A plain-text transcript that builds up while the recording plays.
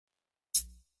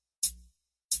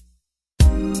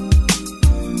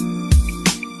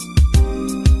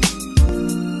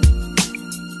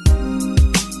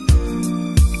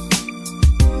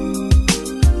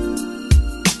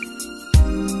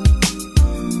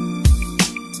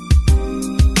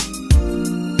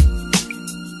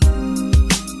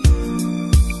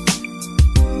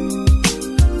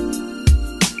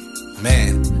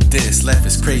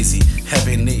crazy.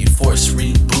 Having a forced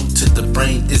reboot to the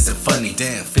brain isn't funny.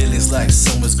 Damn, feelings like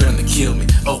someone's gonna kill me.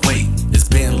 Oh wait, it's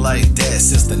been like that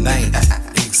since the 90s.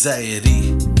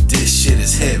 Anxiety, this shit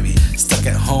is heavy. Stuck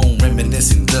at home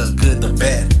reminiscing the good, the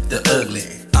bad, the ugly.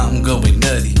 I'm going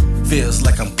nutty. Feels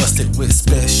like I'm busted with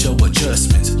special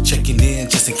adjustments. Checking in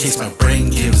just in case my brain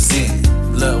gives in.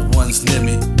 Loved ones near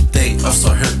me, they also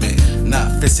hurt me.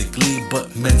 Not physically,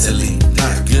 but mentally.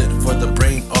 Not good for the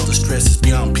brain, all the stress is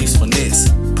beyond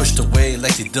peacefulness. Pushed away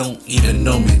like they don't even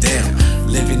know me, damn.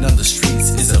 Living on the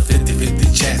streets is a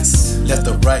 50-50 chance. Left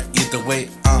or right, either way,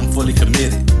 I'm fully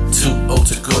committed. Too old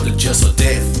to go to jail, so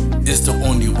death is the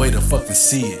only way to fucking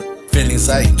see it. Feelings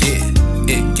I get,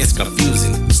 it gets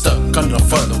confusing. Stuck on the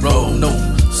front of the road, no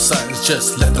signs,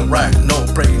 just left and right. No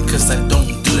praying, cause I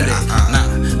don't do that.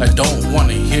 Nah, I don't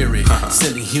wanna hear it.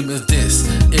 Silly humans, this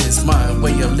is my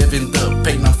way of living. The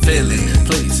pain I'm feeling,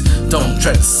 please don't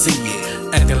try to see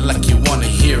it. Acting like you wanna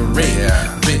hear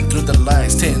it. Been through the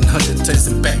lies 100 times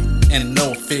and back, and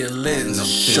no feelings,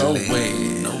 show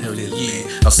it.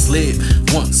 Yeah, I'll slip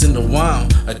once in a while.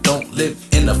 I don't live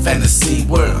in a fantasy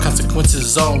world.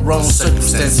 Consequences all wrong,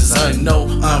 circumstances. I know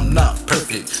I'm not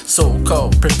perfect.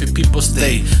 So-called perfect people,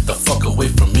 stay the fuck away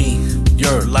from me.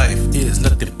 Your life is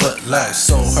nothing but life.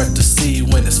 So hard to see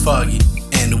when it's foggy,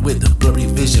 and with the blurry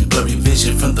vision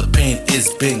from the pain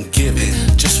it's been given.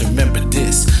 Just remember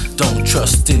this, don't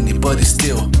trust anybody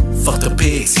still. Fuck the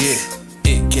pigs, yeah.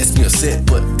 It gets me upset,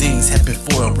 but things happen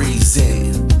for a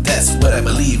reason. That's what I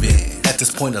believe in. At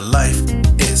this point of life,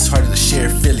 it's harder to share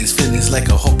feelings. Feelings like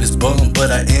a hopeless bum,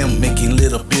 but I am making a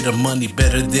little bit of money,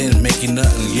 better than making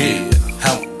nothing, yeah.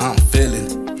 How I'm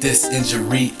feeling, this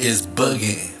injury is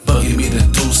bugging me to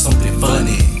do something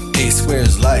funny. A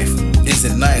square's life, is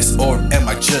it nice or am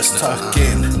I just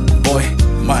talking? Boy,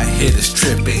 my head is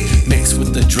tripping, mixed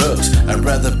with the drugs, I'd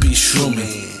rather be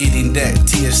shrooming. Eating that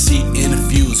THC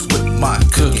infused with my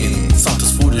cooking.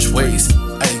 SANTOS foolish ways,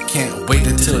 I can't wait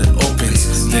until it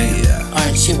opens. Damn.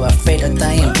 Aren't you afraid of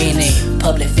dying being a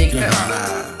public figure?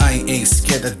 I ain't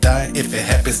scared to die. If it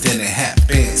happens, then it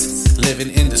happens.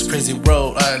 Living in this crazy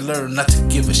world, I learned not to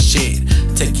give a shit.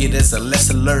 Take it as a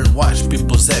lesson learned, watch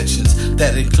people's actions.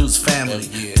 That includes family.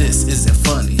 This isn't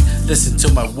funny. Listen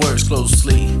to my words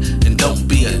closely and don't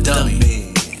be a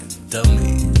dummy.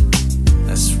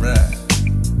 That's right.